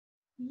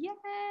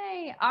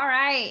Yay. All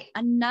right.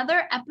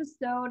 Another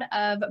episode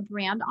of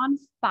Brand on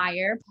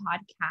Fire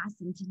podcast.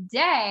 And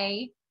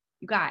today,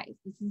 you guys,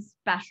 this is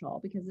special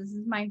because this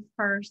is my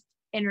first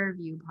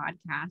interview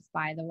podcast,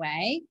 by the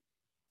way.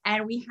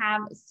 And we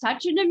have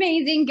such an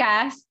amazing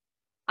guest.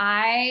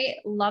 I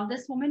love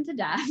this woman to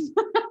death.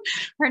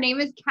 Her name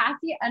is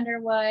Kassi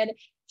Underwood.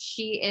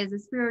 She is a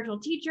spiritual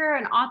teacher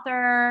and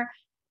author,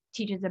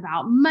 teaches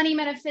about money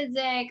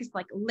metaphysics,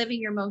 like living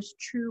your most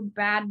true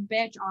bad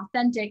bitch,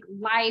 authentic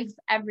life,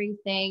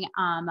 everything.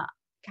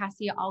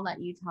 Kassi, I'll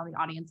let you tell the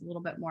audience a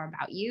little bit more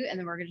about you, and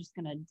then we're just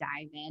going to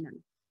dive in and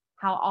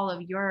how all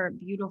of your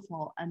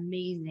beautiful,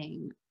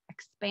 amazing,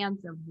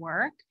 expansive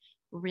work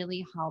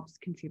really helps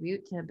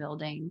contribute to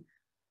building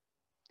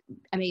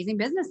amazing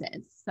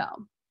businesses. So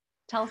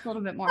tell us a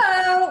little bit more.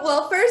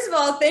 Well, first of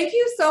all, thank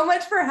you so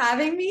much for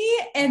having me.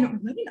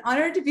 And what an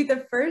honor to be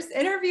the first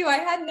interview. I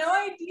had no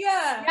idea.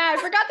 Yeah, I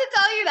forgot to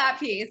tell you that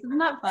piece. Isn't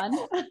that fun?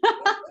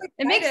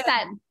 It makes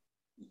sense.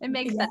 It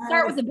makes sense.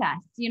 Start with the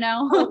best, you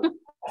know?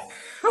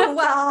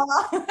 Well,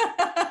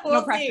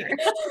 no pressure.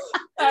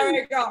 All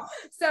right, girl.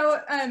 So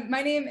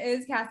my name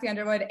is Kassi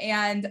Underwood,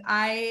 and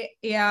I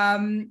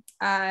am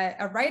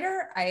a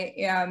writer. I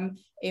am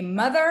a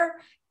mother.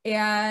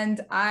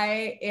 And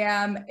I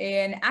am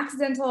an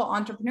accidental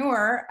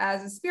entrepreneur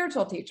as a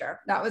spiritual teacher.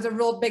 That was a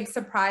real big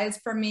surprise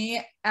for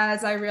me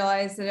as I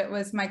realized that it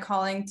was my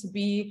calling to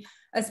be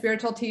a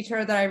spiritual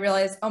teacher, that I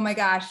realized, oh my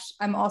gosh,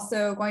 I'm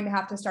also going to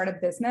have to start a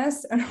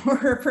business in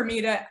order for me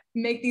to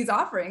make these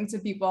offerings to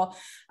people.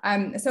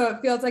 So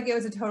it feels like it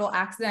was a total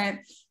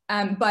accident,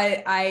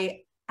 but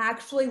I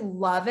actually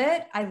love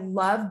it. I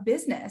love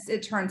business.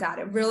 It turns out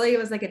it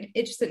was like an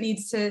itch that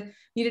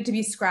needed to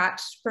be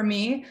scratched for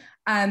me.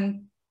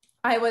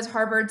 I was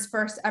Harvard's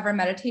first ever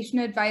meditation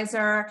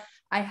advisor.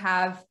 I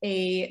have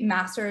a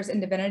master's in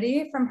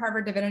divinity from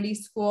Harvard Divinity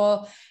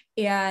School.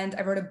 And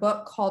I wrote a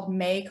book called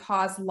May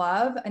Cause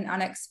Love, An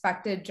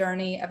Unexpected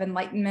Journey of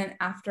Enlightenment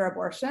After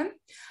Abortion.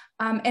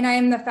 And I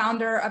am the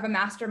founder of a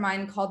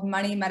mastermind called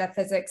Money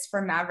Metaphysics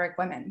for Maverick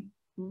Women.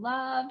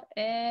 Love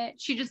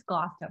it. She just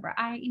glossed over.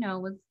 I,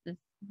 was this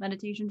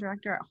meditation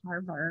director at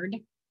Harvard.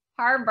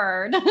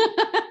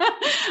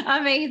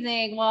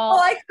 Amazing. Well,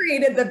 I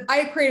created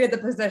the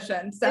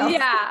position. So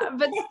yeah,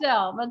 but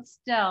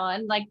still.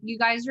 And like, you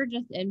guys are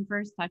just in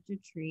for such a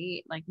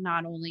treat. Like,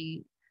 not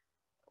only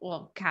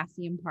will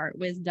Kassi impart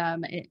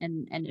wisdom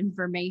and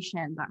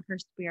information, but her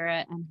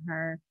spirit and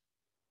her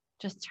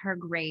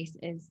grace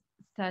is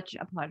such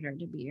a pleasure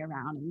to be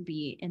around and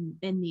be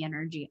in the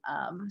energy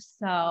of.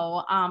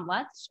 So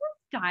let's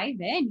just dive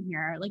in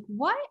here. Like,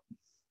 what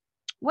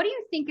do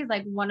you think is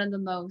like one of the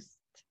most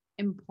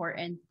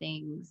important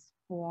things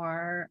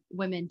for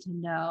women to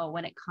know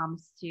when it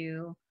comes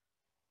to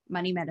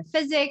money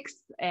metaphysics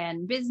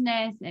and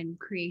business and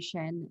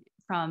creation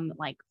from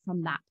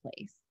that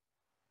place?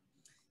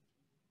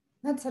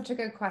 That's such a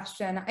good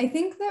question. I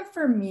think that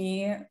for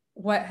me,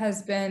 what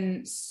has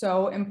been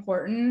so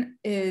important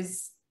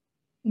is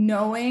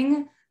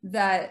knowing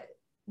that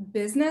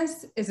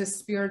business is a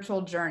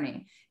spiritual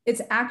journey.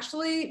 It's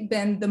actually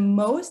been the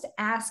most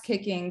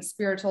ass-kicking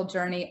spiritual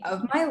journey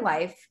of my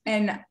life.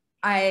 And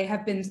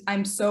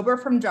I'm sober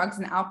from drugs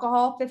and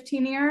alcohol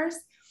 15 years.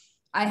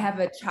 I have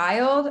a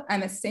child.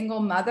 I'm a single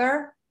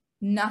mother.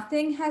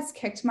 Nothing has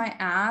kicked my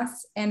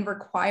ass and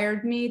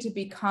required me to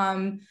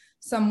become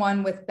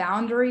someone with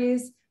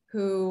boundaries,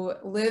 who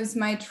lives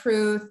my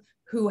truth,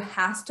 who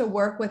has to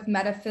work with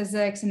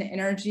metaphysics and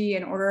energy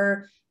in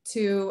order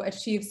to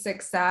achieve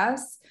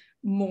success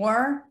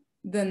more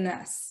than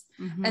this.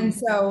 Mm-hmm. And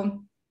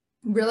so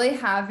really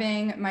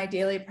having my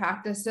daily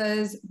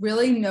practices,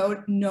 really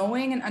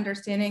knowing and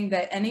understanding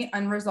that any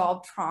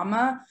unresolved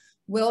trauma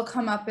will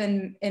come up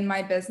in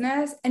my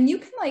business. And you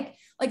can like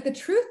the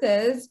truth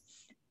is,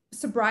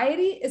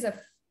 sobriety is a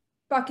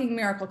fucking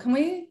miracle. Can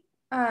we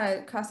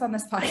cuss on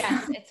this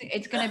podcast? Yes,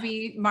 it's going to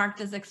be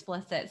marked as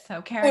explicit.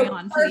 So carry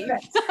on,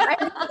 perfect.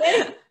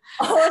 please.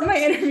 All of my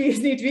interviews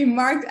need to be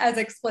marked as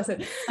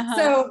explicit.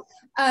 Uh-huh.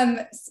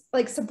 So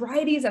like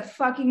sobriety is a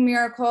fucking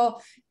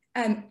miracle.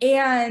 And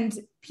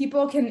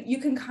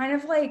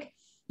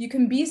you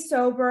can be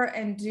sober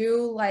and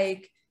do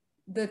like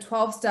the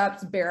 12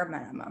 steps bare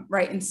minimum,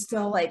 right? And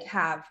still like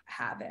have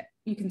it.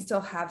 You can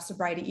still have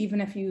sobriety,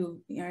 even if you're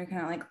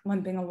kind of like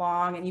limping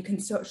along, and you can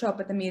still show up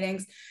at the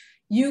meetings.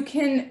 You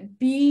can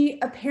be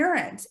a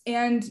parent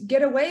and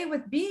get away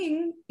with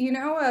being,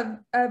 a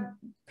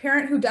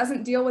parent who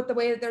doesn't deal with the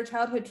way that their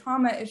childhood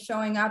trauma is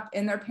showing up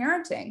in their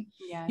parenting.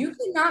 Yes. You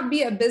cannot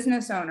be a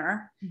business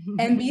owner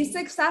and be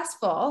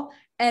successful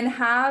and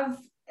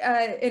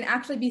and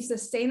actually be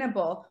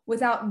sustainable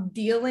without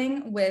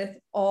dealing with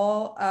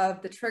all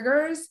of the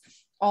triggers,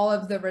 all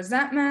of the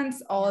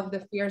resentments, all of the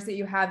fears that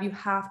you have. You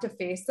have to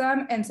face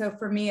them. And so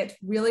for me, it's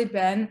really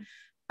been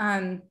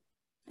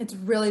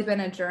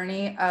a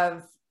journey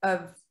of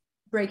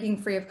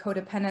breaking free of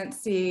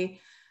codependency,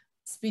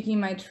 speaking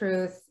my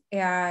truth,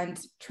 and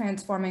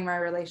transforming my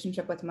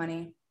relationship with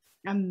money.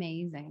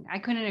 Amazing. I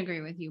couldn't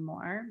agree with you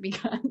more,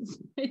 because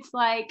it's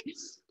like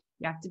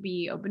You have to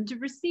be open to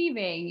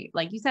receiving,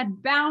 like you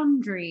said,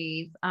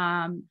 boundaries,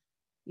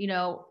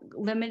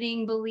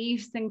 limiting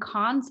beliefs and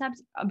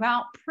concepts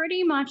about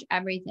pretty much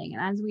everything.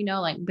 And as we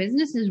know, like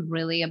business is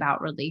really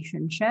about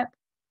relationship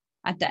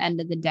at the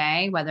end of the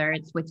day, whether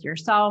it's with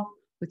yourself,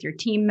 with your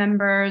team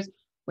members,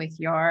 with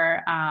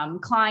your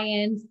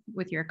clients,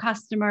 with your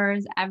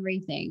customers,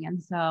 everything.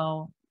 And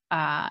so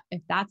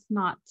if that's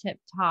not tip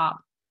top,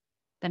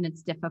 then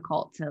it's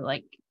difficult to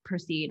like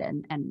proceed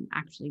and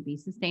actually be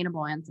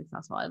sustainable and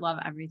successful. I love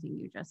everything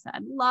you just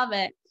said. Love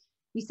it.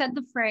 You said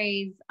the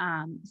phrase,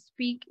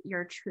 speak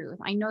your truth.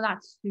 I know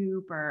that's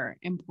super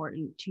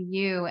important to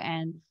you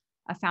and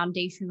a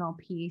foundational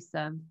piece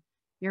of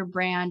your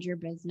brand, your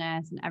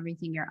business, and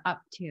everything you're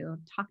up to.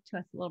 Talk to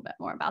us a little bit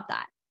more about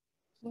that.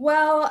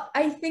 Well,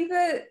 I think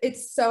that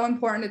it's so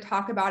important to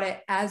talk about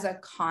it as a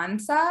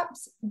concept,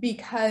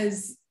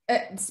 because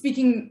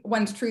speaking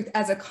one's truth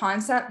as a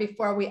concept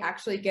before we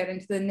actually get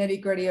into the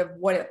nitty gritty of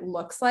what it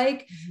looks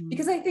like,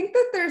 because I think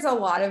that there's a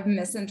lot of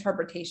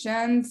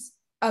misinterpretations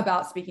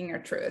about speaking your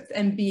truth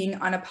and being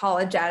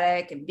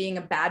unapologetic and being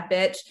a bad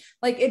bitch.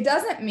 Like, it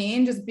doesn't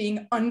mean just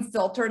being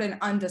unfiltered and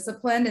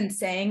undisciplined and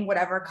saying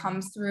whatever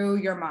comes through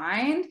your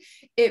mind.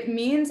 It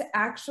means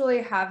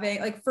actually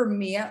having, like, for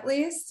me at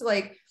least,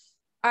 like,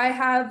 I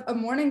have a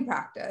morning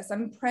practice.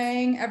 I'm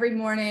praying every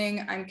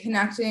morning. I'm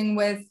connecting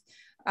with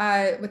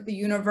the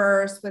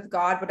universe, with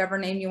God, whatever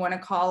name you want to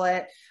call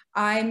it.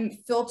 I'm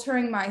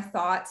filtering my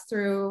thoughts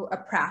through a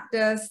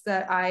practice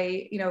that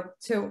I,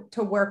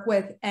 to work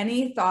with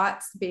any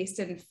thoughts based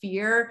in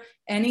fear,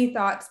 any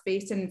thoughts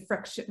based in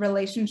friction,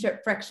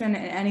 relationship friction,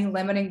 and any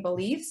limiting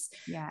beliefs.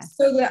 Yes.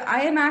 So that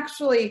I am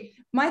actually,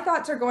 my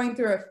thoughts are going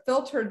through a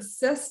filtered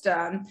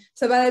system.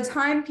 So by the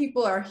time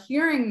people are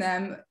hearing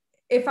them,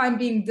 if I'm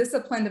being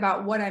disciplined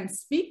about what I'm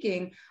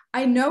speaking,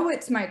 I know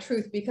it's my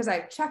truth because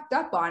I've checked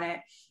up on it.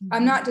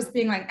 I'm not just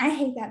being like, I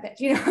hate that bitch,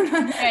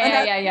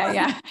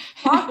 Yeah.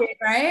 Talking,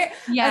 right?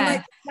 Yeah. And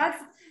like,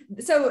 that's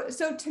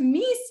so to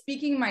me,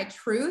 speaking my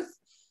truth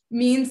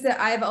means that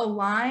I've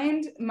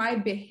aligned my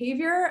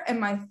behavior and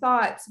my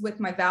thoughts with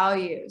my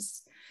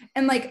values.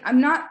 And like, I'm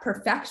not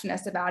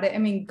perfectionist about it. I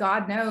mean,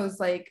 God knows,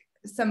 like,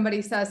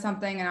 somebody says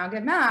something and I'll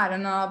get mad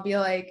and I'll be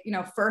like,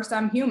 first,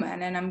 I'm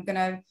human, and I'm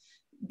gonna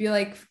be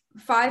like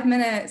 5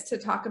 minutes to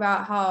talk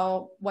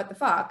about what the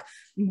fuck.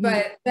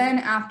 But then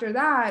after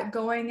that,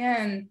 going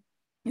in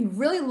and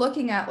really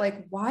looking at,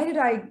 like, why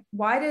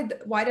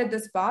did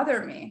this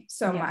bother me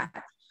so much?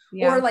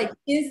 Or like,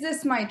 is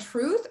this my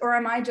truth, or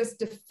am I just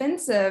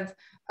defensive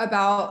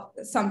about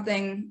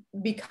something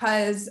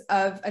because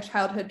of a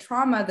childhood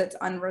trauma that's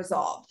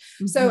unresolved?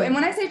 So, and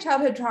when I say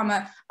childhood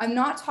trauma, I'm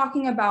not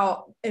talking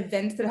about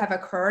events that have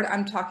occurred.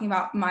 I'm talking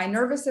about my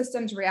nervous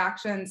system's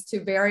reactions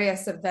to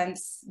various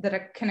events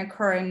that can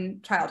occur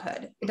in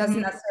childhood. It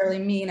doesn't necessarily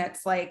mean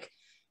it's like,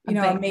 a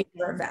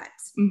major event,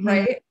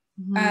 right?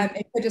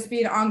 It could just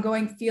be an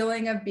ongoing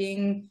feeling of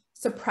being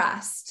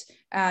suppressed,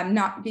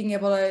 not being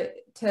able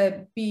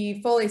to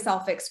be fully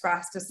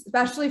self-expressed,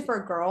 especially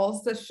for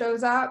girls. This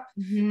shows up.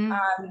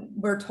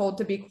 We're told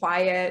to be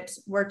quiet.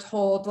 We're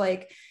told,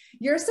 like,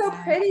 you're so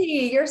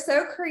pretty, you're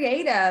so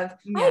creative.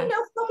 I had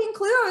no fucking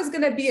clue I was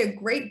going to be a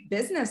great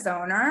business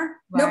owner.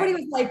 Nobody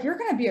was like, you're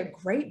going to be a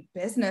great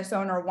business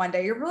owner one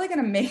day. You're really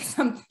going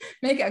to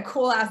make a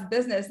cool ass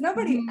business.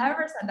 Nobody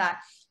ever said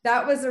that.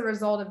 That was a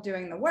result of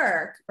doing the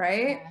work,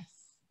 right?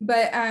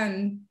 But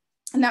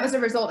and that was a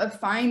result of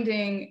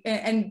finding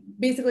and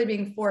basically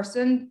being forced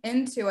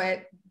into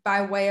it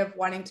by way of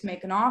wanting to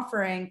make an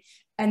offering,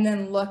 and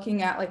then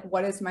looking at, like,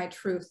 what is my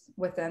truth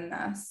within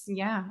this?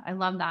 Yeah, I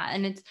love that.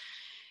 And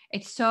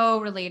it's so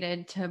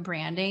related to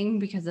branding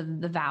because of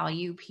the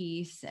value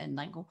piece and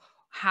like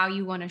how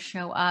you want to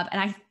show up.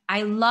 And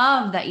I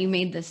love that you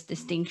made this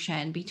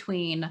distinction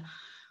between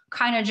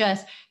kind of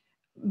just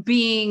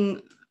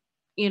being,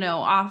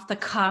 off the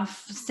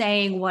cuff,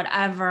 saying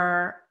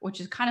whatever, which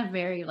is kind of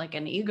very like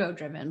an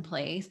ego-driven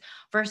place,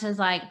 versus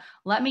like,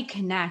 let me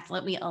connect,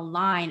 let me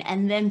align.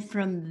 And then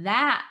from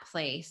that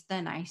place,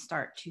 then I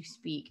start to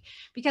speak,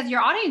 because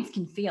your audience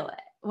can feel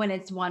it when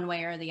it's one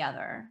way or the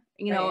other.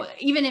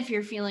 Even if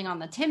you're feeling on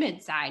the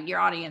timid side, your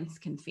audience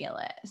can feel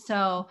it.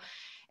 So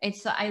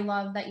I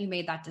love that you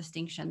made that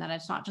distinction, that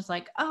it's not just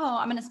like, oh,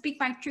 I'm going to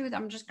speak my truth.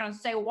 I'm just going to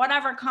say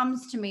whatever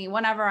comes to me,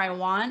 whenever I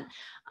want.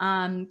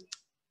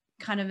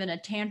 Kind of in a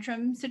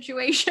tantrum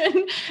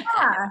situation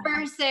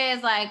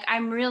versus like,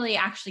 I'm really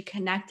actually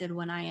connected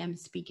when I am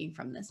speaking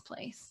from this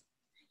place.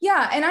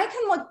 Yeah. And I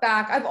can look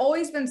back. I've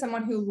always been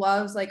someone who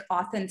loves, like,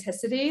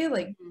 authenticity,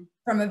 like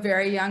from a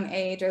very young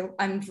age.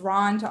 I'm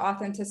drawn to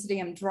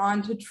authenticity. I'm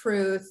drawn to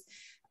truth.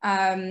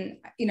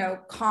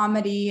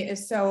 Comedy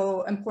is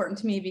so important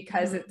to me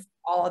because it's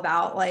all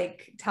about,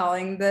 like,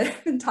 bringing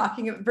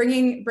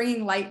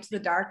light to the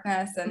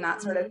darkness and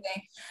that sort of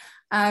thing.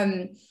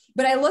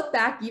 But I look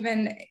back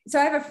so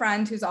I have a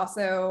friend who's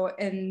also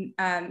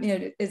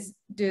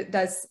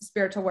does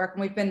spiritual work,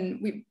 and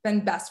we've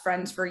been best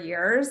friends for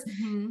years.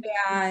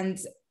 And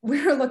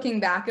we were looking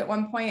back at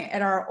one point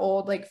at our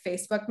old, like,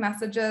 Facebook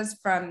messages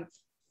from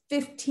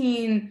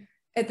 15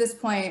 at this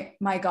point,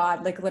 my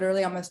God, like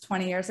literally almost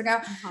 20 years ago.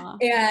 Uh-huh.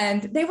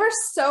 And they were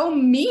so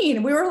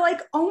mean. We were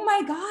like, oh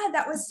my God,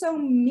 that was so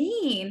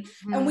mean.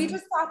 Mm-hmm. And we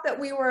just thought that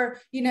we were,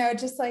 you know,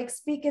 just like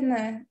speaking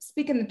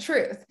the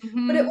truth.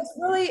 Mm-hmm. But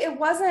it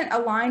wasn't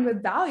aligned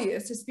with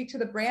values to speak to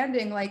the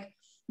branding. Like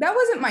that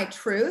wasn't my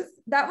truth.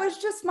 That was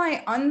just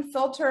my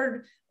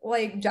unfiltered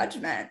like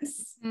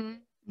judgments. Mm-hmm.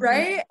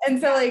 Right.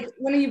 And so like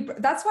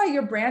that's why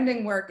your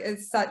branding work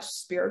is such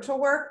spiritual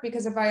work,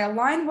 because if I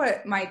align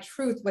my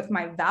truth with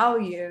my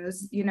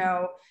values, you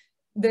know,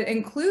 that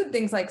include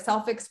things like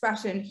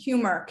self-expression,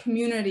 humor,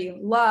 community,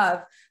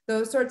 love,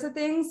 those sorts of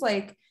things,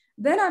 like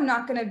then I'm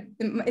not going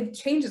to, it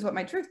changes what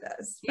my truth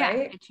is. Right.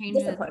 Yeah, it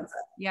changes. Disciplines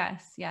it.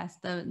 Yes.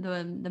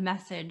 The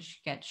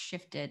message gets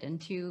shifted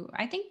into,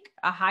 I think,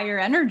 a higher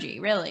energy,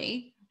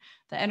 really.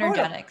 The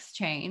energetics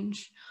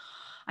change.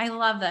 I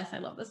love this.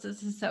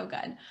 This is so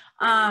good.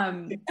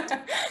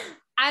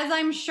 As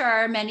I'm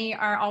sure many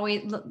are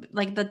always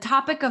like, the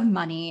topic of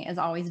money is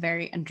always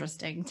very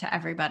interesting to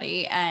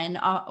everybody. And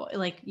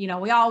like, you know,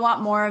 we all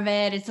want more of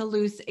it.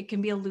 It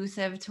can be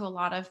elusive to a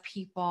lot of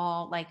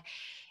people. Like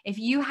if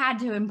you had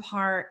to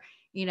impart,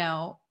 you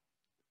know,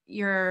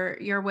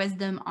 your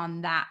wisdom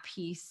on that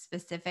piece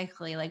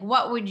specifically, like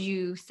what would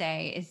you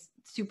say is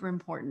super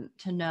important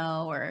to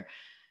know, or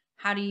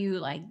how do you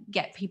like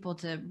get people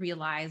to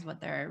realize what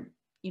their,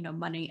 you know,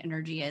 money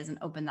energy is and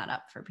open that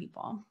up for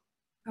people?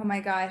 Oh my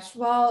gosh.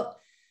 Well,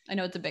 I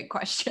know it's a big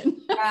question.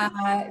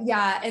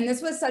 Yeah. And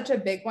this was such a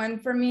big one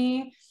for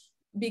me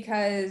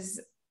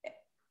because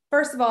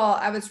first of all,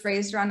 I was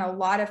raised around a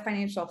lot of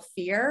financial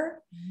fear.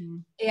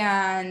 Mm-hmm.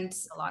 And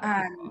a lot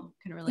of people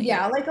can relate.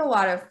 Yeah, like a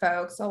lot of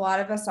folks, a lot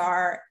of us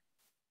are.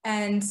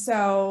 And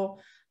so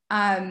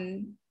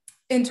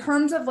in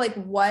terms of like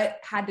what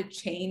had to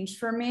change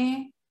for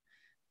me,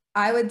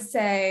 I would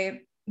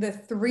say the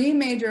three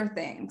major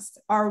things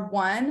are: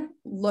 one,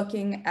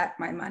 looking at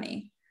my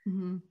money,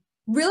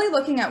 really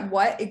looking at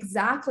what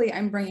exactly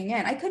I'm bringing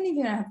in. I couldn't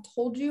even have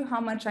told you how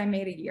much I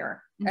made a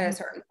year at a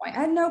certain point.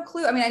 I had no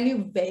clue. I mean, I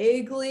knew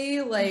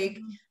vaguely, like,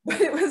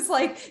 but it was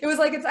like,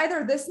 it's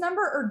either this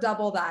number or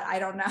double that. I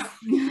don't know.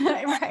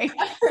 Right.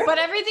 But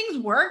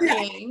everything's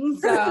working.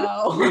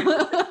 So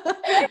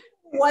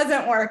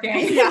wasn't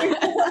working. Yeah.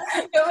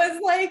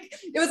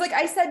 it was like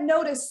I said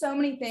no to so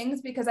many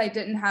things because I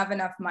didn't have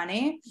enough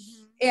money.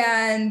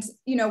 And,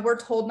 you know, we're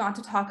told not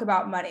to talk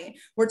about money.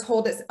 We're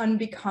told it's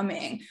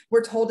unbecoming.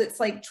 We're told it's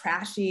like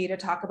trashy to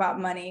talk about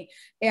money.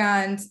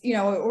 And, you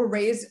know,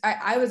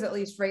 I was at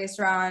least raised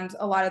around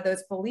a lot of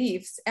those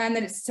beliefs, and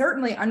that it's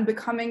certainly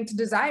unbecoming to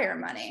desire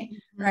money,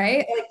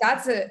 right?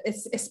 Like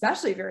it's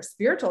especially if you're a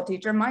spiritual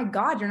teacher, my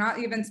God, you're not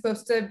even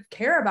supposed to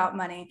care about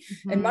money.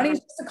 And money is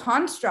just a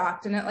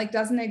construct and it like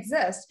doesn't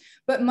exist.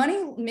 But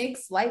money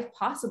makes life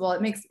possible.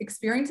 It makes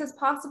experiences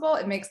possible.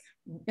 It makes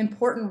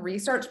important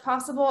research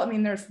possible. I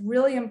mean, there's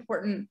really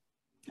important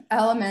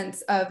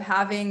elements of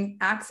having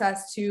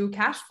access to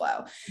cash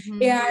flow.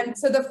 And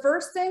so the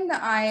first thing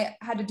that I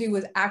had to do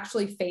was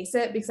actually face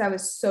it, because I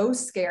was so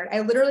scared. I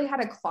literally had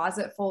a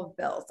closet full of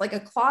bills, like a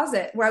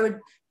closet where I would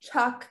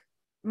chuck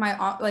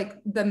my, like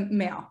the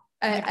mail.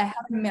 I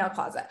have a mail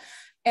closet.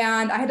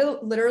 And I had to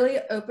literally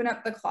open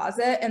up the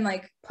closet and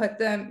like put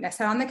them, I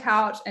sat on the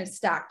couch and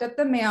stacked up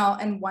the mail,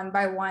 and one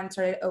by one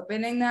started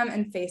opening them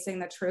and facing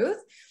the truth.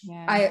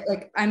 Yeah.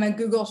 I'm a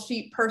Google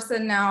Sheet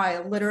person now.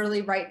 I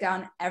literally write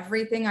down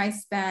everything I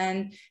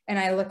spend, and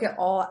I look at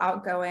all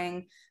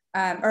outgoing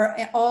or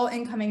all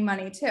incoming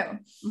money too.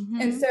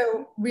 And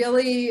so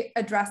really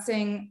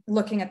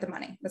looking at the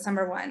money, that's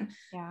number one.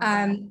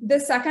 Yeah. The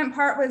second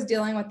part was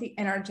dealing with the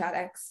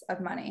energetics of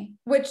money,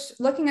 which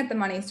looking at the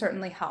money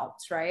certainly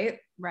helped, right?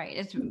 Right.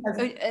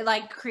 It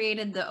like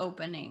created the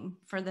opening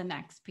for the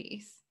next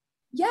piece.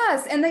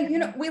 Yes. And then, you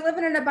know, we live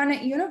in an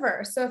abundant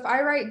universe. So if I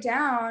write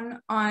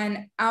down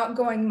on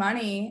outgoing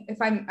money,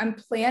 if I'm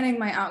planning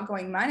my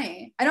outgoing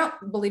money, I don't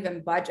believe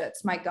in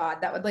budgets. My God,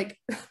 that would like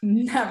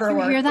never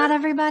work. You hear that,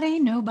 everybody?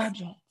 No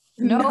budget.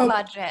 No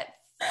budget.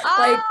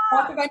 Like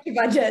talk about your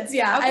budgets.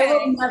 Yeah. Okay. I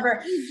will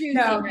never.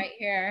 No. Right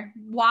here.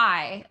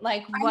 Why?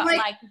 Like what?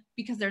 Like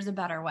because there's a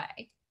better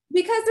way.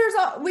 Because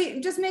we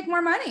just make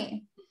more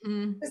money.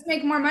 Just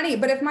make more money.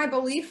 But if my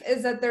belief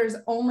is that there's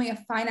only a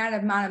finite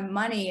amount of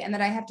money and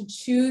that I have to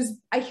choose,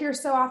 I hear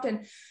so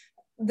often,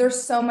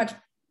 there's so much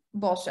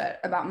bullshit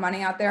about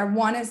money out there.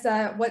 One is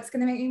that what's going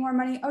to make me more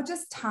money? Oh,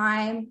 just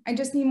time. I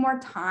just need more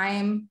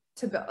time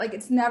to build. Like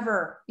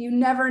you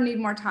never need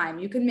more time.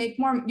 You can make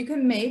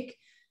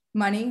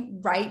money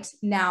right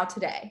now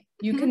today.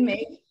 You can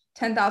make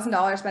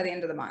 $10,000 by the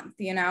end of the month,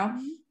 you know?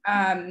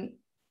 And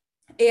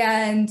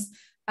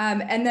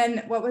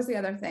then what was the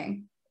other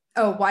thing?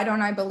 Oh, why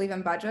don't I believe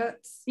in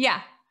budgets? Yeah.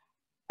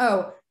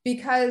 Oh,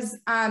 because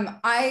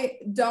I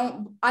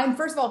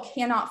first of all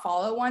cannot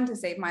follow one to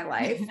save my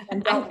life.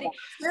 And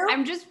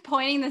I'm just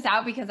pointing this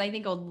out because I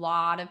think a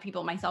lot of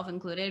people, myself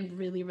included,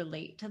 really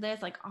relate to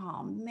this. Like,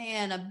 oh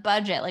man, a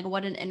budget, like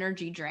what an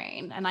energy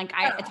drain. And like,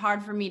 it's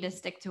hard for me to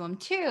stick to them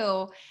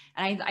too.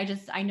 And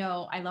I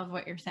know, I love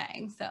what you're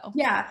saying. So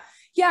yeah.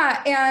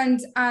 Yeah. And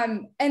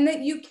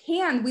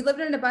that we live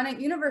in an abundant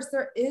universe.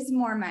 There is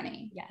more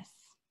money. Yes.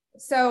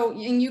 So,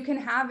 and you can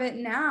have it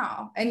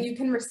now and you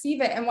can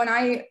receive it. And when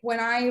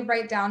I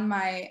write down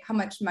how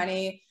much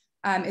money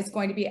is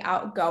going to be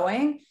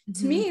outgoing,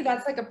 to me,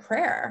 that's like a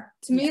prayer.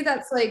 To me,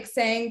 that's like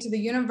saying to the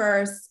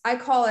universe, I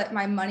call it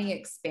my money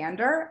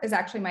expander, is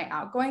actually my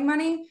outgoing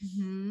money,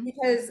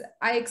 because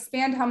I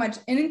expand how much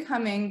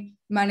incoming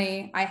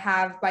money I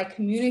have by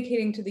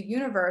communicating to the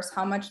universe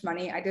how much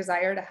money I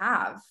desire to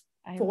have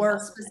for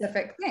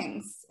specific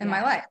things in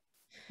my life.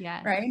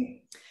 Yeah.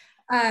 Right.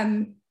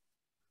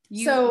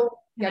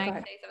 Can I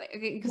say something?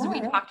 Okay, because we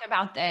talked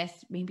about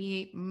this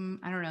maybe,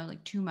 I don't know,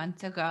 like 2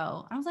 months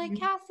ago. I was like,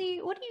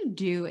 Kassi, what do you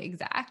do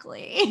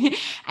exactly?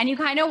 And you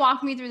kind of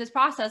walked me through this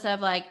process of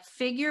like,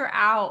 figure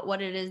out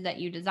what it is that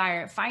you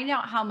desire, find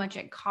out how much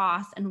it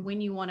costs and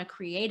when you want to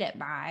create it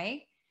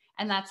by.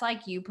 And that's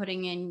like you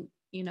putting in,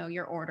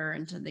 your order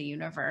into the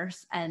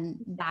universe. And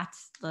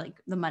that's like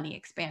the money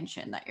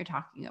expansion that you're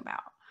talking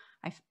about.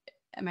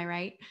 Am I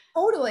right?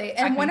 Totally.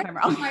 And when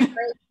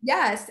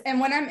yes. And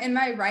when I'm in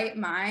my right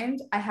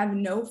mind, I have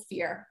no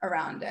fear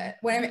around it.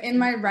 When I'm in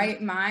my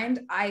right mind,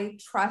 I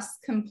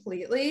trust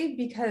completely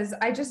because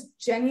I just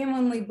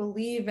genuinely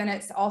believe, and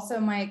it's also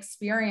my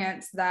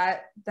experience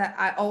that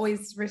I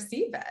always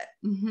receive it.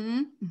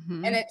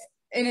 And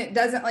it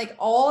doesn't, like,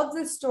 all of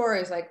the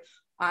stories, like,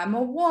 I'm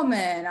a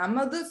woman,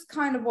 this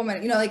kind of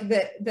woman, like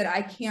that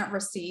I can't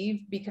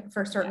receive because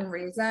for certain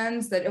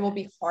reasons, that it will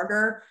be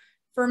harder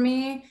for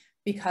me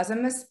because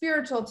I'm a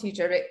spiritual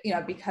teacher,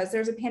 but, because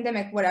there's a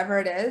pandemic, whatever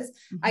it is,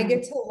 I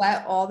get to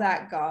let all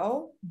that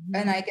go.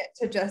 And I get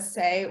to just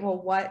say,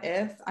 well, what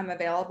if I'm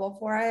available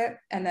for it?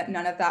 And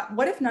that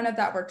what if none of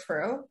that were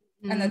true?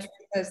 And the truth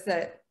is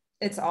that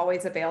it's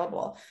always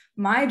available.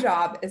 My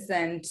job is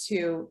then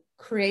to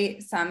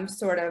create some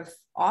sort of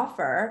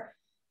offer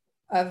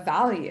of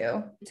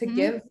value to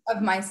give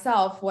of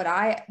myself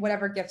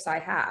whatever gifts I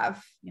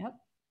have. Yep.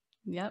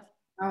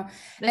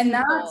 And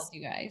that's gold,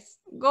 you guys.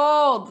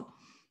 Gold.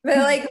 But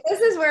like,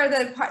 this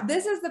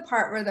is the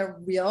part where the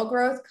real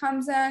growth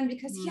comes in,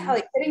 because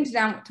like getting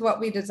down to what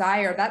we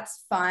desire,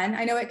 that's fun.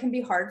 I know it can be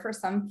hard for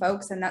some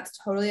folks, and that's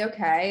totally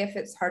okay. If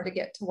it's hard to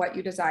get to what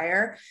you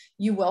desire,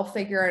 you will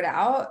figure it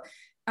out.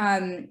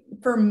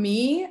 For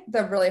me,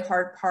 the really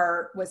hard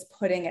part was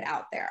putting it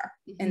out there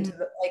into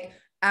the, like,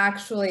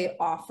 actually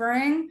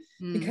offering,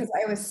 because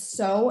I was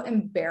so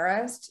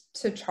embarrassed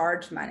to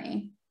charge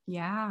money.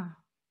 Yeah.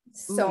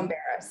 So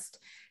embarrassed.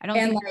 I don't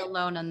think you're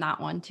alone on that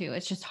one too.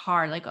 It's just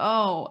hard. Like,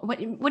 oh, what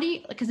do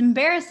you, because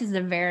embarrassed is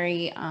a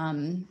very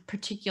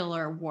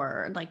particular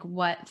word. Like,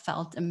 what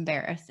felt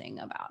embarrassing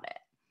about it?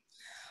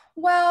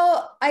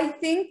 Well, I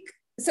think,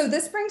 so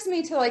this brings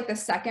me to like the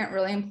second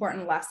really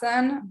important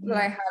lesson that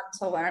I had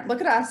to learn.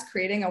 Look at us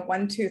creating a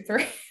 1, 2,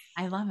 3.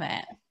 I love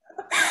it.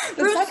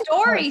 Through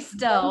story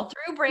still,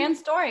 through brand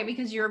story,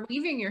 because you're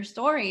weaving your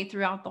story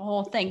throughout the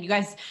whole thing. You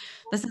guys,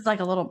 this is like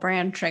a little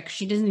brand trick.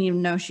 She doesn't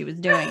even know she was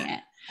doing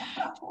it.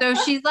 So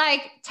she's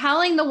like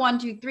telling the 1,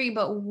 2, 3,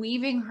 but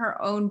weaving her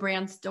own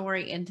brand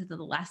story into the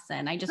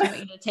lesson. I just want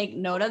you to take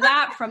note of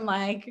that from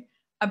like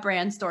a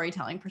brand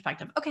storytelling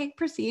perspective. Okay,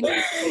 proceed.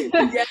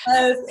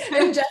 Yes.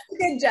 And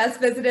Jessica just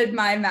visited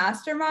my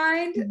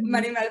mastermind,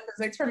 Money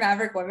Metaphysics for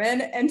Maverick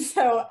Women. And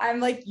so I'm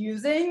like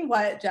using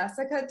what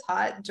Jessica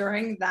taught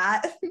during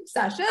that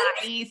session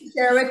to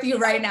share with you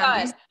right now.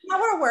 You see how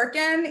we're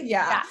working?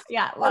 Yeah.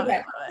 Love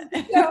it.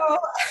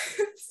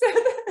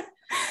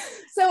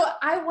 So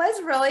I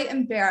was really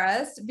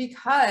embarrassed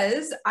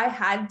because I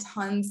had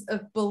tons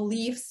of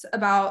beliefs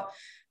about,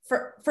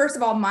 first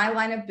of all, my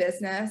line of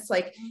business,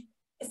 like,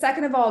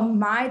 second of all,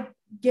 my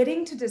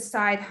getting to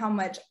decide how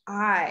much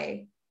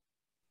I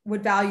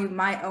would value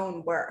my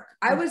own work.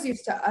 I was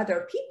used to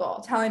other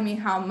people telling me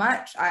how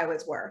much I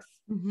was worth.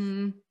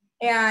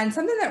 And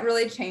something that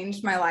really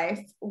changed my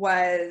life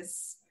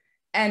was,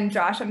 and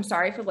Josh, I'm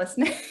sorry for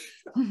listening.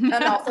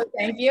 And also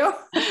thank you.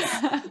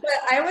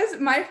 But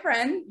my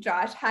friend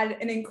Josh had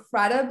an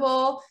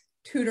incredible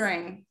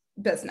tutoring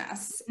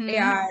business.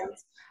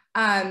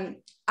 And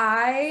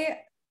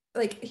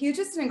he's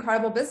just an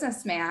incredible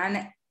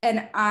businessman.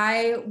 And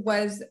I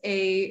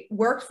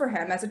worked for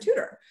him as a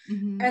tutor.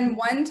 And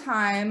one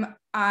time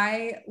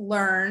I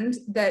learned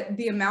that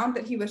the amount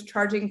that he was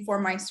charging for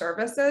my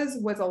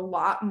services was a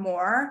lot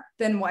more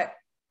than what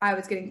I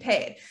was getting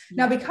paid.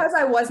 Now, because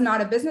I was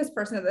not a business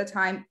person at the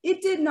time,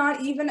 it did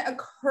not even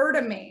occur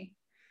to me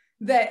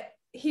that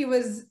he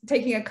was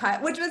taking a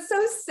cut, which was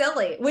so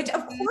silly, which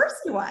of course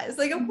he was.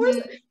 Like, of course,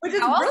 which is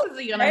how else is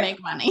he going to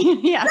make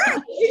money? Yeah,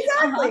 right,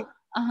 exactly.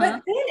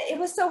 But then it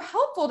was so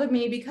helpful to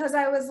me because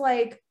I was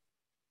like,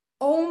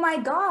 oh my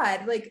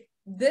God, like,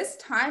 this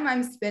time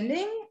I'm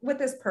spending with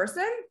this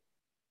person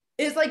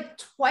is like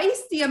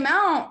twice the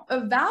amount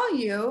of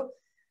value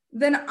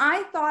than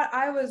I thought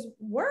I was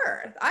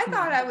worth. I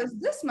thought I was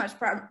this much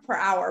per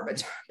hour,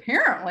 but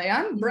apparently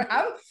I'm,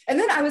 and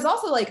then I was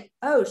also like,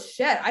 oh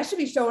shit, I should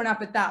be showing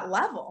up at that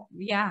level.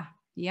 Yeah.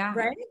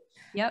 Right.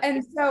 Yep.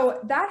 And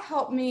so that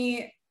helped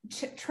me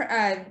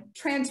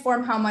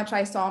transform how much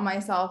I saw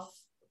myself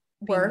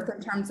worth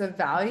in terms of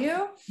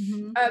value.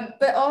 Mm-hmm.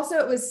 But also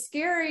it was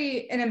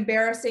scary and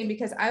embarrassing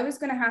because I was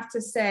going to have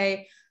to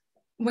say,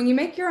 when you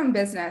make your own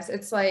business,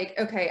 it's like,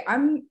 okay,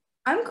 I'm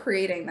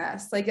creating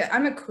this. Like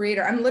I'm a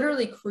creator. I'm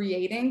literally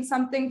creating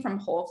something from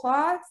whole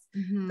cloth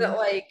that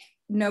like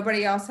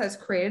nobody else has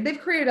created. They've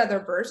created other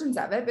versions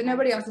of it, but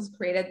nobody else has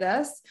created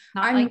this.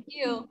 Not like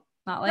you.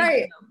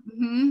 Right.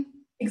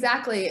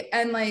 Exactly.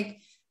 And like,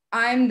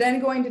 I'm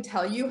then going to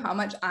tell you how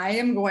much I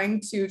am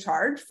going to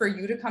charge for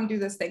you to come do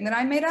this thing that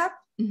I made up.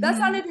 That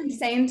sounded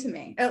insane to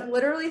me. It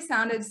literally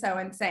sounded so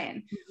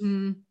insane.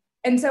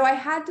 And so I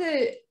had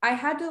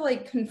to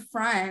like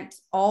confront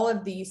all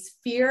of these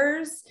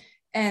fears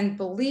and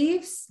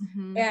beliefs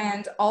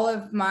and all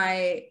of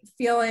my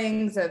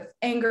feelings of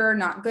anger,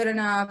 not good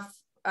enough,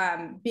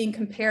 being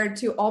compared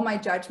to all my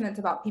judgments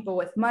about people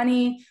with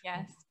money,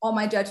 all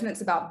my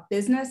judgments about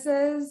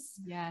businesses,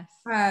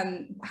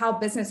 how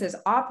businesses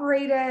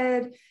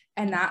operated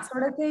and that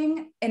sort of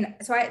thing. And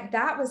so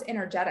that was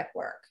energetic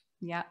work.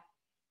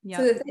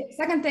 So the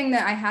second thing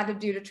that I had to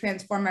do to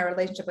transform my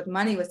relationship with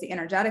money was the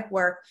energetic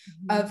work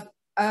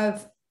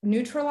of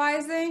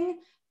neutralizing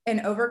and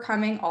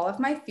overcoming all of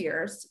my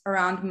fears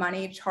around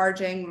money,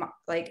 charging,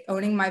 like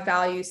owning my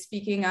value,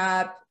 speaking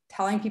up,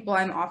 telling people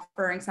I'm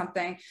offering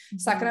something.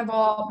 Second of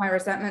all, my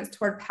resentments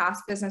toward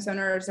past business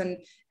owners and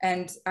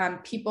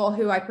people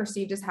who I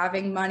perceived as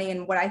having money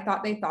and what I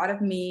thought they thought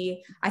of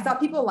me. I thought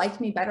people liked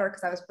me better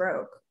because I was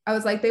broke. I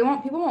was like,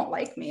 people won't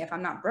like me if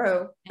I'm not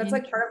broke. That's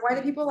like part of why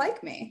the people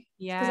like me.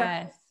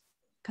 Yes.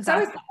 Because I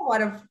always have a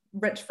lot of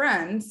rich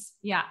friends.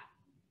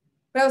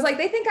 But I was like,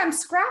 they think I'm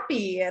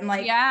scrappy and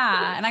like,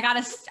 and I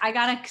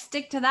gotta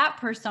stick to that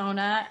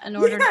persona in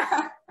order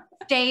to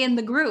stay in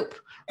the group.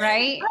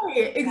 Right.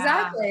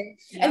 Exactly.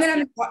 And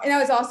then I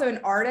was also an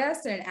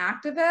artist and an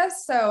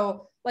activist.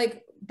 So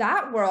like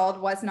that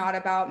world was not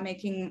about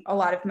making a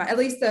lot of money. At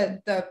least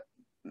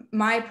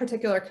my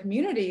particular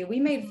community, we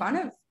made fun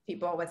of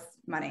people with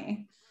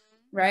money.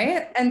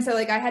 Right. And so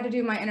like I had to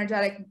do my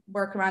energetic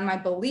work around my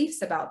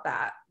beliefs about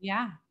that.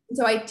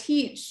 So I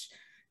teach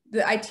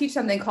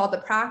something called the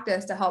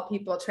practice to help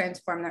people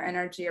transform their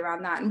energy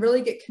around that and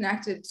really get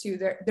connected to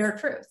their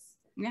truth.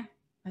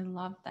 I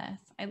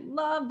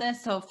love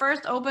this. So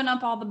first open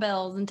up all the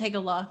bills and take a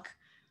look.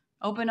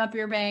 Open up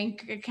your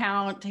bank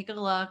account, take a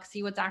look,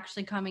 see what's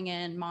actually coming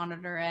in,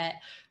 monitor it.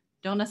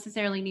 Don't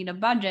necessarily need a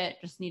budget,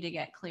 just need to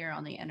get clear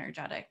on the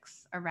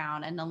energetics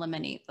around and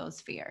eliminate those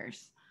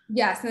fears.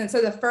 Yes. And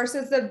so the first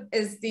is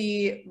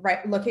the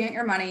right, looking at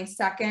your money.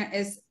 Second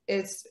is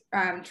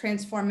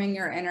transforming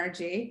your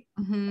energy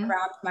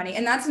around money.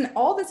 And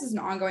all this is an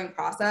ongoing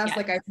process.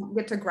 Like I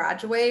get to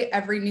graduate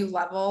every new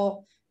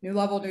level, new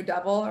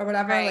devil or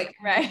whatever.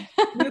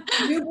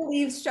 New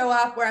beliefs show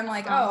up where I'm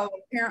like, oh,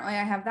 apparently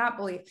I have that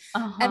belief.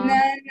 And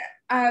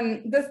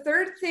then the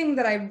third thing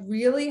that I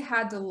really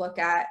had to look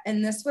at,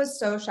 and this was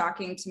so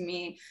shocking to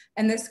me,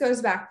 and this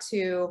goes back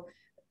to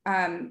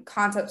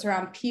concepts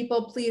around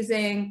people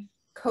pleasing,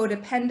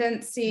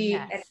 codependency,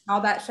 and how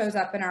that shows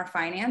up in our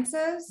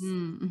finances.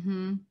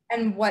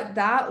 And what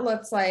that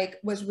looks like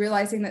was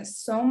realizing that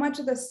so much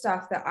of the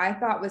stuff that I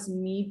thought was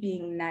me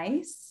being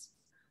nice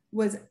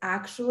was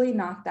actually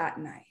not that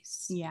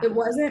nice. It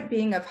wasn't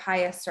being of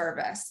highest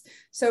service.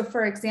 So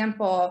for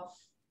example,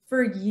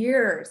 for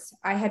years,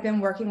 I had been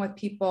working with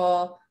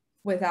people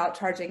without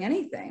charging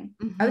anything.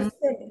 I was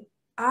spending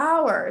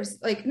hours,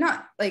 like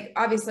not like,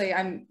 obviously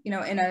I'm,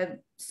 in a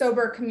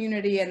sober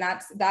community and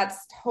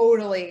that's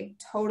totally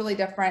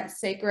different,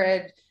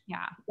 sacred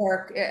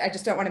work. I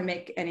just don't want to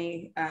make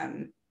any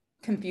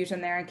confusion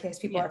there in case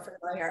people are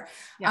familiar.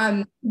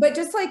 But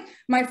just like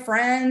my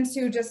friends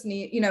who just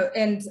need,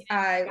 and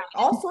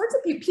all sorts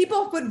of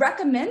people would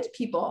recommend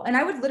people, and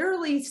I would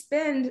literally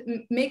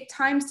make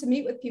times to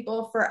meet with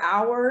people for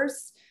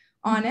hours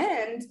on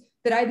end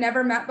that I'd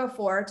never met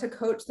before, to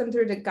coach them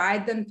through, to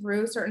guide them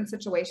through certain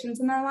situations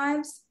in their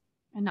lives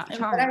and not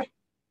charge.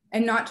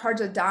 And not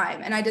charge a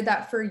dime. And I did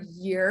that for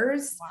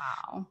years.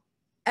 Wow.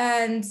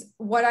 And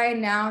what I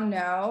now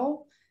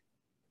know,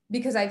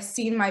 because I've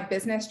seen my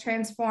business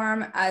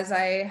transform as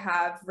I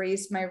have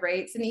raised my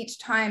rates, and each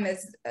time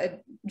is a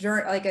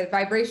journey, like a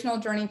vibrational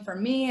journey for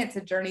me. It's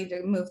a journey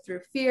to move through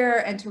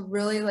fear and to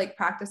really like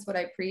practice what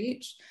I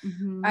preach.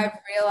 I've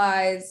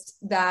realized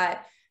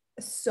that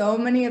so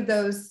many of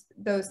those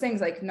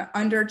things, like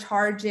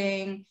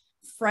undercharging,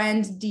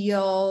 friend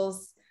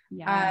deals,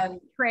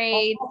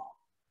 trade.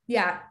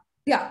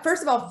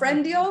 First of all,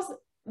 friend deals,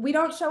 we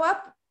don't show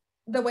up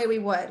the way we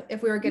would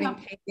if we were getting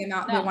paid the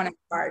amount we want to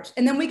charge.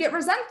 And then we get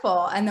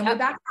resentful and then we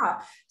back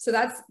out. So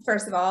that's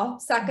first of all.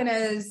 Second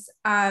is,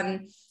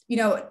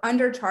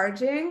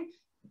 undercharging,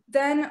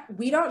 then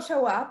we don't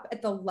show up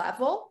at the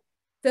level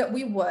that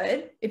we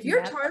would. If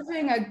you're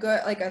charging a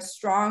good, like a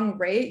strong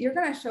rate, you're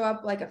going to show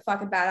up like a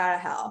fucking bat out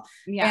of hell.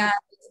 And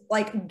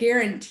like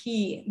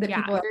guarantee that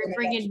people are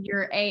bringing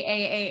your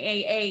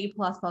A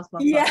plus.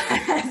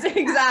 Yes,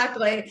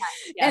 exactly.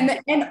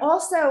 And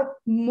also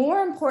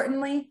more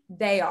importantly,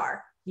 they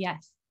are.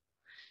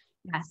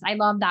 Yes, I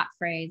love that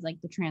phrase. Like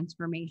the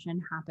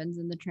transformation happens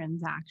in the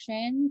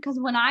transaction. Because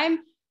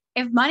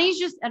if money's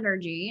just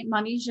energy,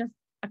 money's just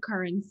a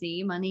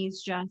currency,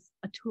 money's just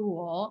a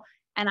tool,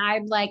 and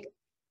I've like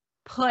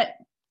put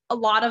a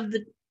lot of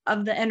the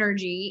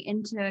energy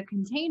into a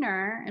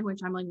container in which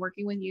I'm like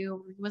working with you,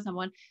 working with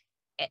someone,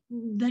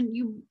 then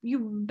you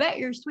bet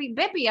your sweet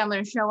bippy I'm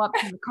going to show up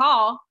to the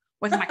call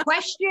with my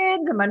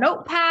questions and my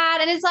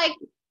notepad. And it's like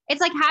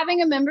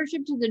having a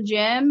membership to the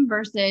gym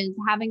versus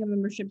having a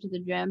membership to the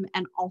gym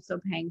and also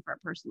paying for a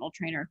personal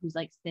trainer who's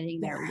like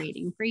sitting there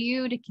waiting for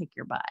you to kick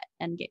your butt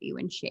and get you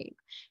in shape.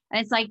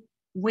 And it's like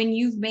when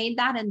you've made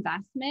that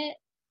investment,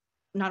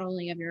 not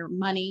only of your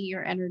money,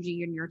 your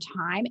energy, and your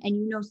time, and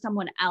you know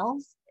someone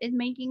else is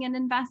making an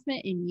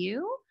investment in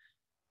you,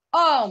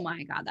 oh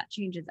my God, that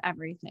changes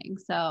everything.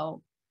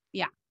 So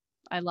yeah,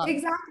 I love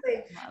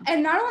exactly.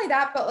 And not only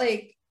that, but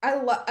like, I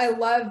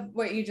love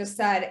what you just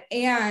said.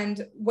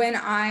 And when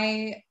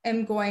I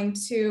am going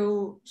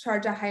to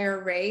charge a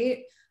higher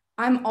rate,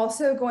 I'm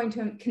also going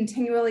to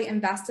continually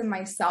invest in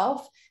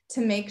myself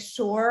to make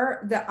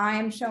sure that I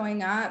am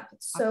showing up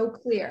so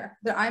clear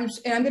that I'm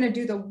going to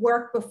do the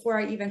work before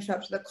I even show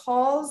up to the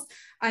calls.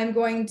 I'm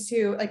going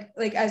to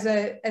like as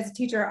a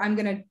teacher, I'm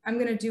going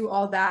to do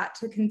all that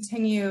to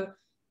continue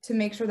to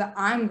make sure that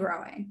I'm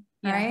growing.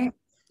 Right.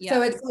 Yeah.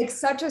 So it's like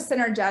such a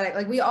synergetic,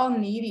 like we all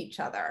need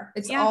each other.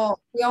 We all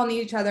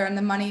need each other. And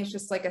the money is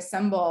just like a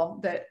symbol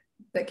that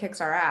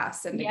kicks our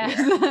ass into gear.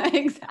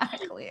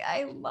 Exactly.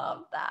 I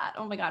love that.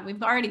 Oh my God.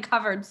 We've already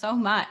covered so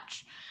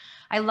much.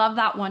 I love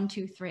that 1,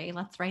 2, 3.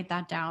 Let's write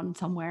that down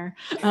somewhere.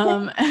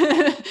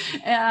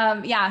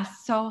 Yeah.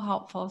 So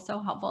helpful.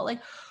 So helpful.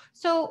 Like,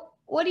 so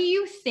what do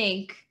you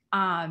think,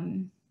 where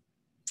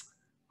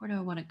do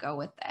I want to go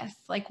with this?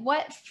 Like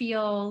what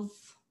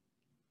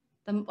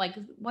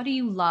do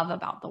you love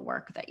about the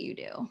work that you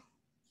do?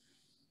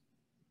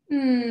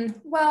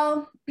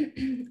 Well,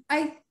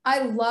 I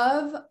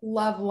love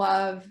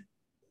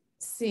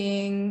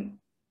seeing.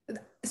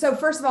 So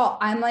first of all,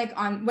 I'm like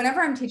whenever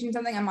I'm teaching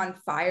something, I'm on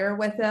fire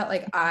with it.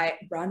 Like I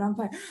run on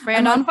fire.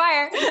 Brand on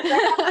fire.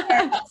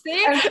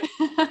 See?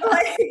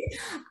 Like,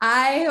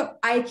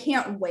 I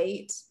can't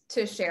wait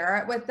to share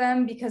it with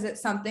them because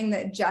it's something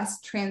that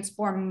just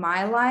transformed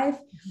my life.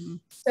 Mm-hmm.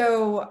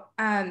 So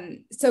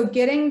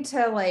getting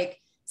to like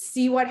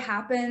see what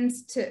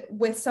happens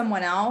with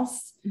someone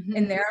else mm-hmm.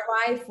 in their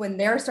life when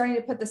they're starting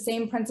to put the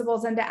same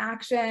principles into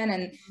action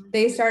and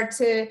they start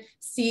to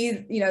see,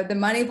 the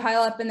money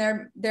pile up in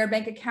their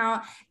bank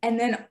account. And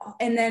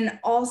then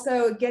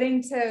also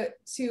getting to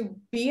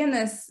be in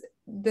this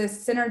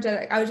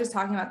synergetic, I was just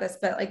talking about this,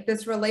 but like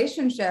this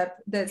relationship,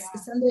 this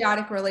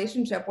symbiotic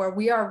relationship where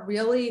we are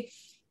really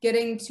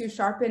getting to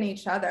sharpen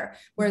each other,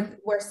 where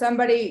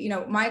somebody,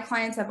 my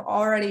clients have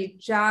already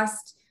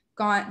just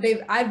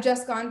I've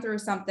just gone through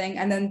something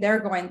and then they're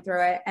going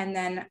through it. And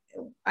then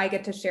I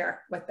get to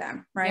share with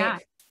them. Right. Yeah.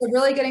 So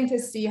really getting to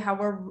see how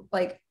we're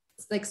like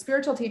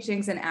spiritual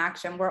teachings in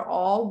action. We're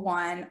all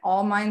one,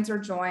 all minds are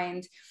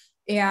joined.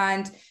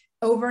 And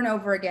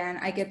over again,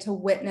 I get to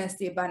witness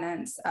the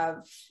abundance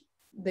of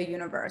the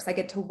universe. I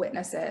get to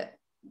witness it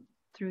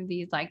through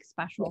these like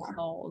special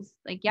souls.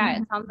 Like, yeah,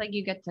 mm-hmm. It sounds like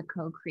you get to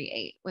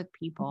co-create with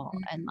people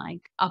mm-hmm. and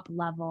like up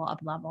level.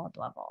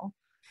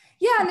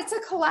 Yeah. And it's a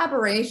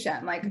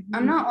collaboration. Like, mm-hmm.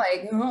 I'm not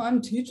like, oh,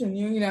 I'm teaching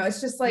you,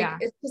 it's just like,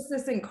 it's just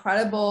this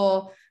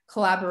incredible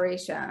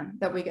collaboration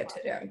that we get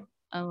to do.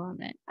 I love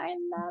it.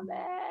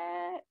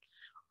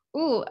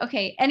 Ooh,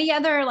 okay. Any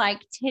other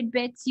like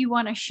tidbits you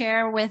want to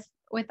share with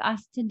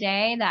us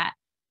today that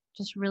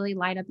just really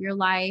light up your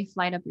life,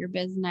 light up your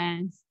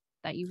business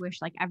that you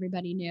wish like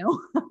everybody knew?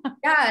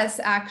 Yes,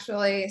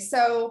 actually.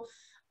 So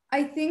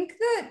I think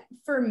that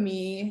for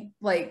me,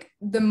 like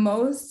the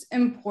most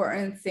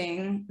important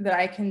thing that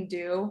I can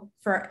do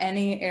for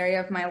any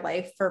area of my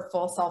life for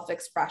full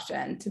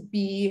self-expression, to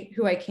be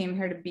who I came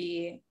here to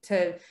be,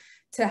 to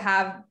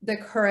have the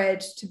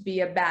courage to be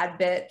a bad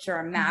bitch or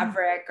a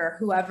maverick or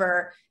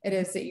whoever it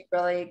is that you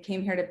really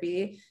came here to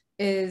be,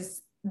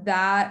 is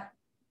that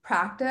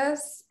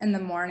practice in the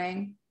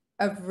morning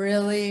of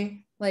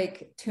really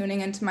like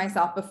tuning into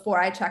myself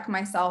before I check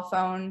my cell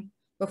phone,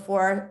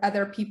 before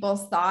other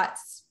people's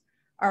thoughts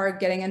are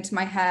getting into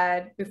my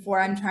head, before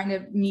I'm trying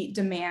to meet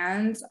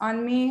demands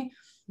on me,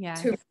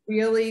 to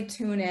really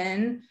tune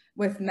in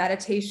with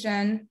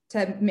meditation,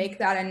 to make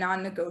that a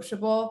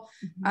non-negotiable,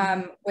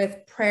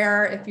 with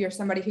prayer. If you're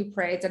somebody who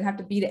prays, it doesn't have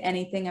to be to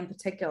anything in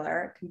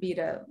particular. It can be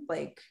to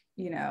like,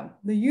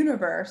 the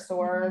universe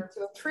or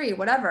to a tree,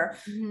 whatever.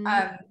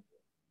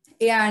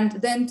 And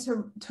then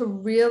to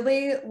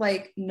really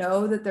like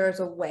know that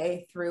there's a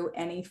way through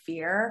any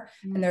fear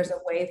and there's a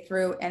way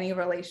through any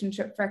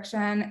relationship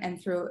friction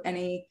and through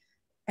any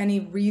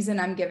reason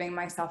I'm giving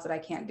myself that I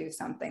can't do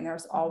something.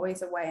 There's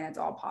always a way and it's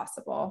all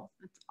possible.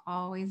 It's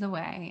always a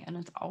way and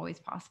it's always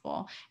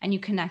possible. And you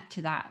connect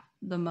to that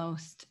the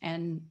most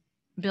and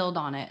build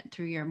on it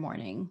through your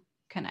morning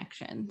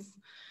connections.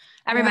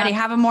 Everybody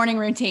have a morning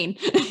routine.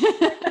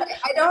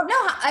 I don't know.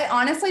 I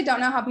honestly don't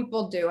know how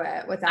people do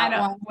it without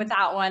one.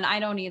 Without one. I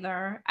don't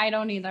either. I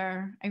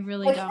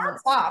really don't.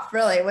 Hats off,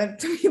 really, with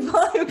people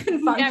who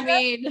can function. I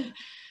mean,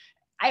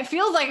 it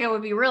feels like it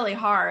would be really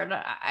hard.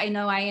 I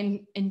know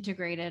I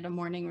integrated a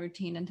morning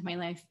routine into my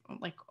life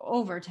like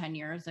over 10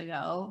 years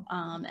ago.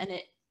 And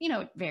it,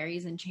 it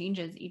varies and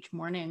changes each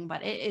morning,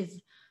 but it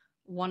is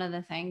one of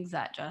the things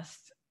that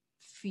just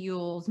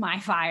fuels my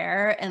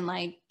fire and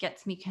like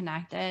gets me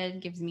connected,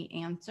 gives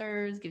me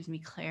answers, gives me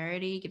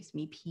clarity, gives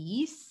me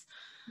peace.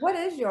 What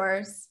is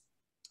yours?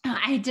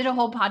 I did a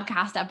whole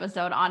podcast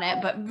episode on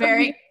it, but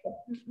very,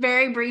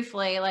 very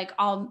briefly, like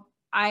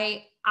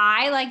I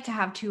like to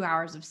have 2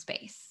 hours of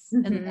space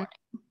in the morning.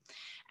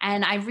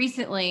 And I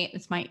recently,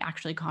 this might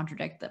actually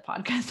contradict the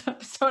podcast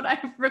episode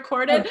I've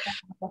recorded,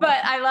 but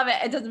I love it.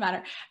 It doesn't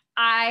matter.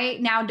 I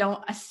now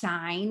don't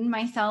assign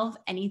myself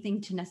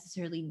anything to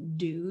necessarily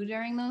do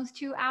during those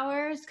 2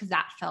 hours because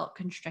that felt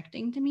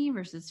constricting to me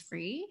versus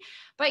free.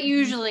 But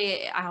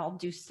usually I'll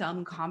do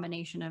some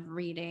combination of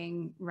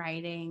reading,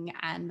 writing,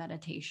 and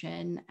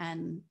meditation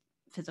and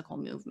physical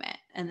movement.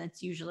 And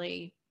it's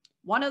usually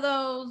one of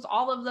those,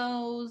 all of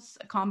those,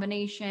 a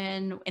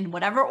combination in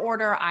whatever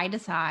order I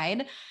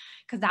decide,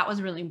 because that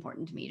was really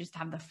important to me, just to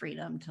have the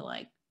freedom to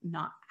like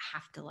not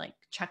have to like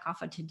check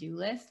off a to-do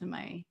list in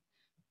my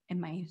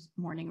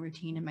morning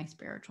routine in my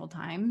spiritual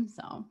time.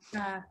 So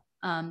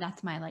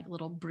that's my like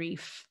little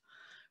brief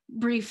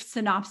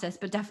synopsis,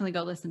 but definitely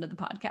go listen to the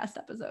podcast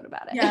episode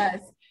about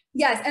it.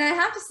 Yes. And I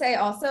have to say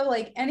also,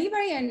 like,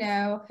 anybody I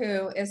know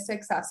who is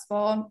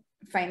successful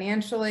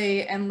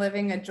financially and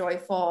living a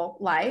joyful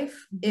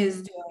life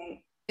is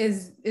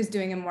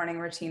doing a morning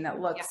routine that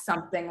looks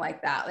something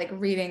like that, like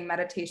reading,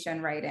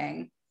 meditation,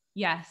 writing.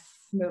 Yes.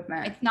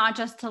 Movement. It's not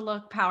just to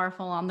look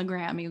powerful on the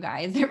gram, you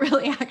guys. It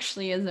really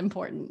actually is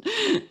important.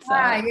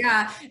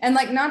 Yeah. And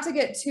like, not to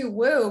get too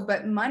woo,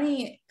 but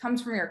money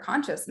comes from your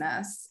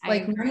consciousness.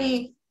 Like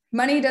money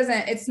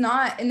doesn't, it's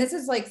not, and this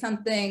is like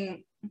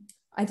something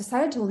I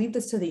decided to leave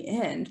this to the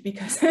end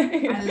because I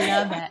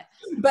love it.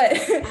 But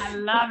I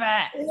love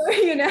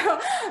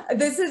it.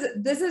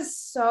 This is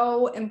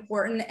so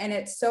important, and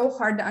it's so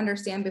hard to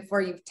understand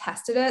before you've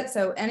tested it.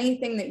 So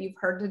anything that you've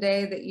heard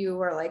today that you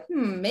were like,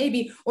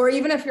 maybe, or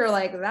even if you're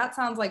like, that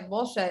sounds like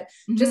bullshit,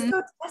 just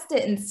go test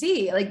it and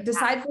see, like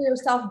decide for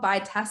yourself by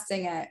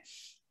testing it.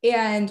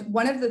 And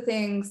one of the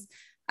things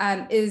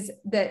is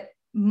that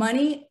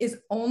money is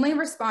only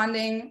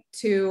responding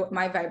to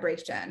my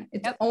vibration.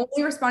 It's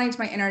only responding to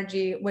my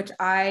energy, which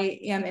I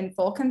am in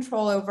full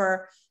control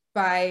over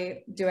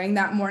by doing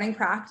that morning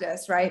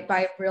practice, right?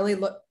 By really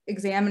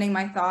examining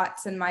my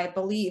thoughts and my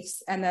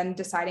beliefs and then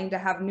deciding to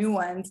have new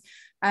ones.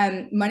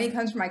 Money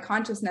comes from my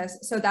consciousness.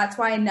 So that's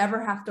why I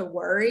never have to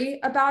worry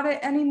about it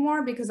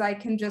anymore, because I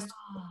can just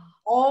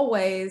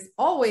always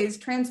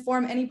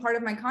transform any part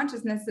of my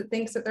consciousness that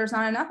thinks that there's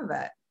not enough of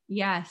it.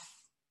 Yes.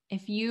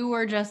 If you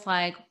were just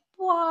like,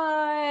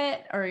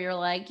 what? Or you're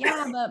like,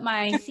 yeah, but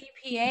my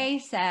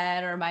CPA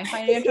said, or my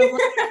financial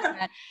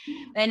said,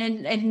 and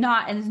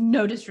it's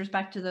no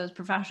disrespect to those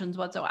professions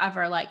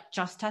whatsoever. Like,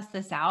 just test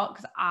this out,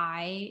 because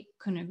I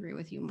couldn't agree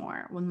with you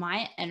more. When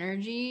my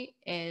energy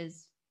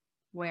is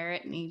where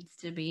it needs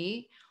to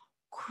be,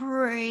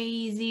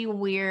 crazy,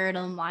 weird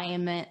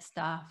alignment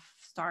stuff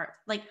starts,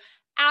 like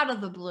out of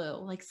the blue.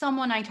 Like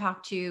someone I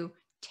talked to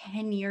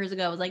 10 years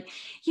ago was like,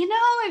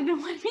 I've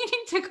been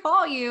meaning to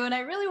call you and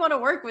I really want to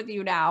work with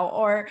you now.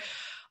 Or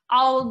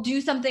I'll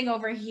do something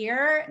over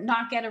here,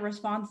 not get a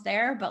response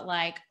there, but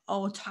like,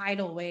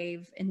 tidal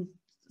wave in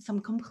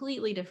some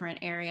completely different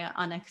area,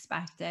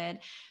 unexpected.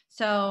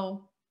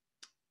 So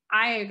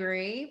I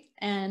agree.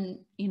 And,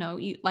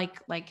 you,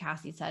 like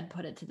Kassi said,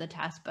 put it to the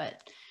test,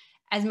 but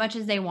as much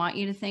as they want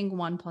you to think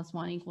 1 +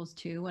 1 =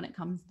 2, when it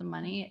comes to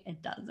money,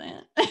 it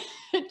doesn't.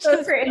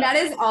 So great. And that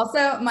is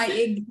also my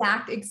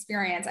exact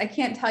experience. I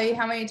can't tell you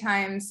how many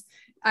times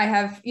I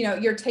have,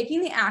 you're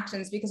taking the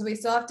actions, because we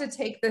still have to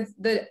take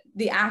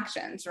the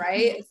actions,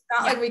 right? It's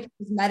not like we can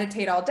just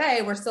meditate all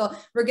day.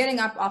 We're getting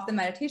up off the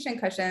meditation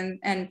cushion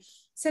and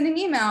sending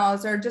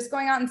emails or just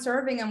going out and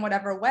serving in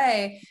whatever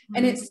way.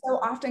 And it so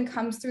often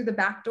comes through the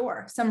back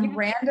door, some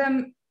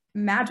random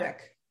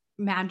magic.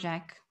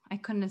 I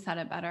couldn't have said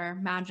it better.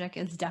 Magic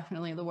is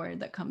definitely the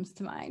word that comes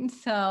to mind.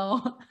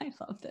 So I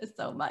love this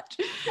so much.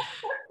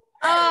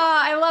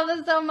 I love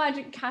this so much.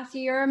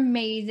 Kassi, you're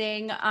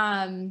amazing.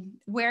 I'm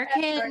going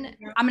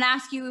to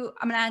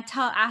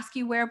ask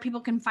you where people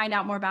can find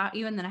out more about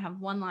you. And then I have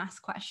one last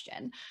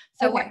question.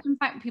 So where can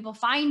people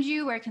find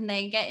you? Where can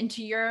they get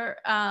into your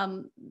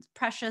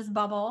precious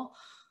bubble?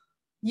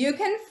 You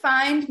can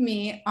find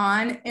me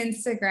on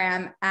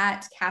Instagram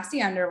at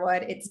Kassi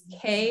Underwood. It's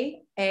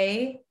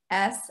KASSI,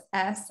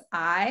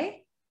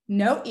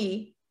 no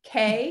E,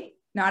 K,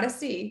 not a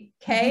C,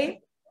 KASSI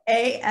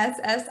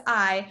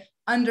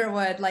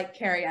Underwood, like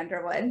Carrie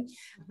Underwood.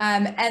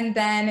 And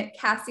then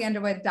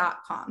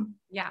KassiUnderwood.com.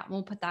 Yeah,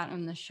 we'll put that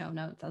in the show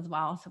notes as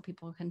well, so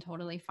people can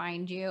totally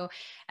find you.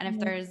 And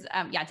if there's,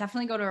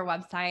 definitely go to her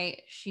website.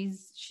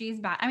 She's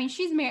bad. I mean,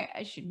 she's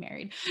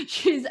married.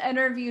 She's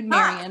interviewed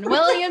Marianne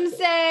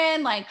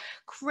Williamson, like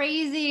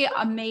crazy,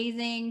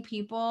 amazing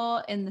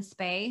people in the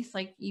space.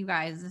 Like you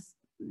guys,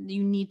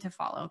 you need to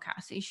follow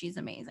Kassi. She's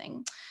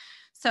amazing.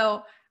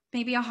 So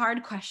maybe a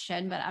hard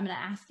question, but I'm going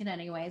to ask it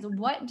anyways.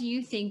 What do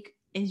you think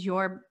is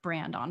your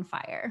brand on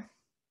fire?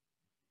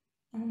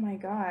 Oh my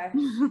gosh.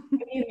 What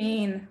do you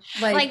mean?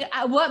 Like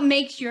what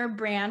makes your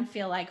brand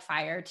feel like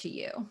fire to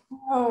you?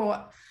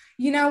 Oh,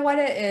 you know what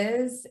it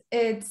is?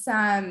 It's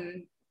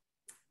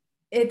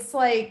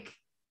like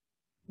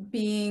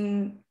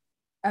being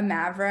a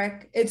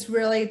maverick. It's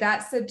really,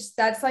 that's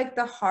like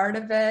the heart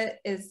of it,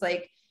 is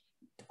like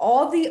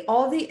all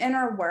the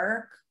inner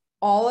work,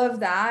 all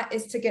of that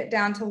is to get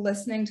down to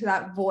listening to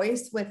that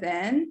voice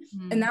within.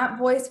 And that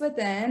voice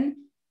within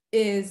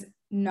is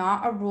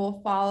not a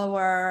rule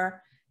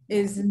follower,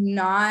 is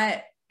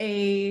not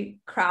a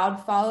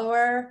crowd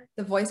follower.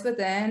 The voice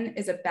within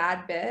is a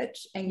bad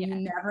bitch, and you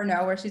never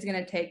know where she's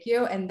going to take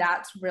you. And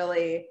that's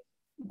really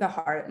the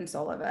heart and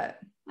soul of it.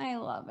 I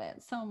love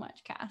it so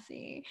much,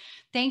 Kassi.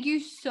 Thank you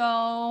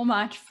so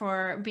much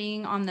for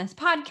being on this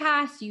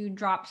podcast. You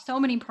dropped so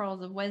many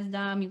pearls of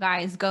wisdom. You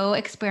guys go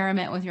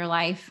experiment with your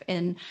life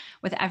and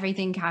with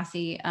everything,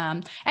 Kassi.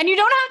 And you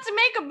don't have to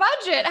make a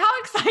budget. How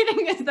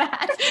exciting is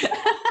that?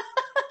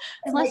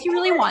 Unless you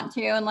really want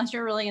to, unless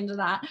you're really into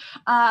that.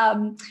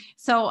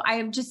 So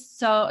I'm just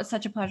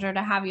such a pleasure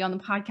to have you on the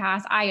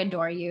podcast. I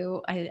adore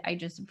you. I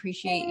just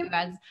appreciate you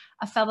as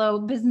a fellow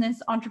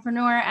business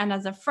entrepreneur and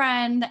as a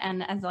friend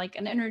and as like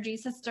an energy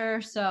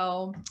sister.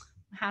 So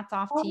hats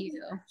off to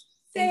you.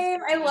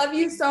 Same. I love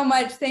you so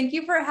much. Thank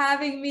you for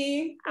having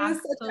me. It was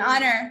such an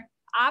honor.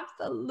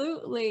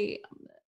 Absolutely.